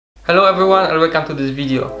Hello everyone and welcome to this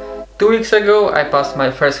video. 2 weeks ago I passed my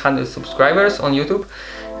first 100 subscribers on YouTube,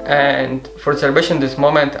 and for celebration this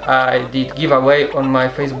moment I did giveaway on my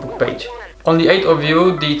Facebook page. Only 8 of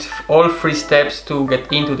you did all 3 steps to get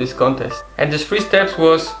into this contest, and these 3 steps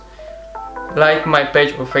was like my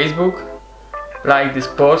page on Facebook, like this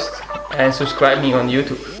post and subscribe me on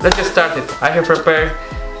YouTube. Let's get started. I have prepared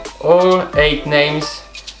all 8 names,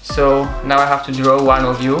 so now I have to draw one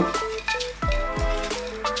of you.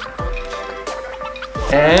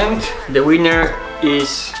 And the winner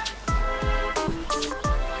is,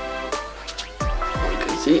 you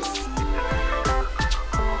can see,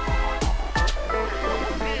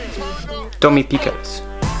 Tommy Pickles.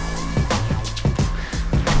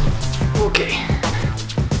 Okay.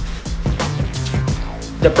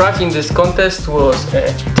 The prize in this contest was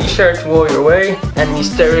a t-shirt WarriorWay, and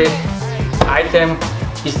mystery item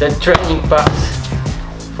is the training pass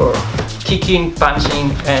for kicking,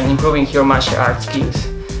 punching and improving your martial arts skills.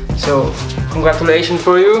 So congratulations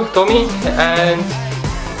for you, Tommy, and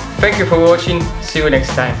thank you for watching. See you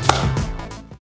next time.